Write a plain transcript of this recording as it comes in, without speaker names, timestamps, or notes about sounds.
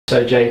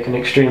So Jake, an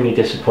extremely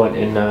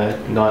disappointing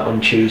night on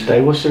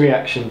Tuesday. What's the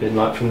reaction been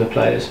like from the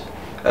players?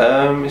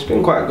 It's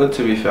been quite good,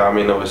 to be fair. I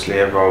mean, obviously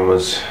everyone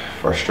was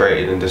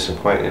frustrated and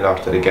disappointed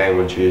after the game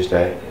on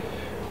Tuesday,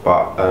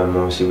 but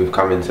obviously we've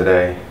come in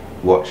today,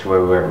 watched where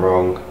we went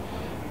wrong,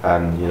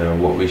 and you know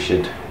what we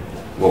should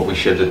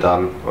have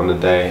done on the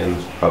day, and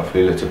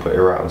hopefully look to put it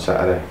right on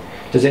Saturday.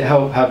 Does it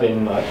help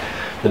having like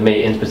the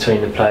meetings between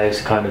the players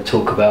to kind of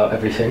talk about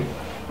everything?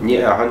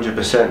 Yeah,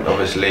 100%.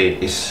 Obviously,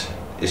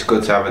 it's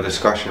good to have a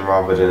discussion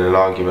rather than an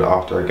argument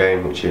after a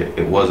game, which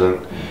it wasn't.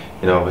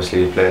 You know,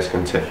 obviously the players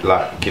can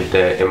give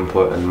their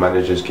input, and the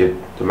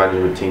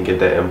management team give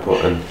their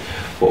input and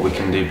what we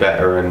can do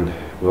better, and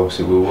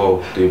obviously we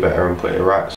will do better and put it right.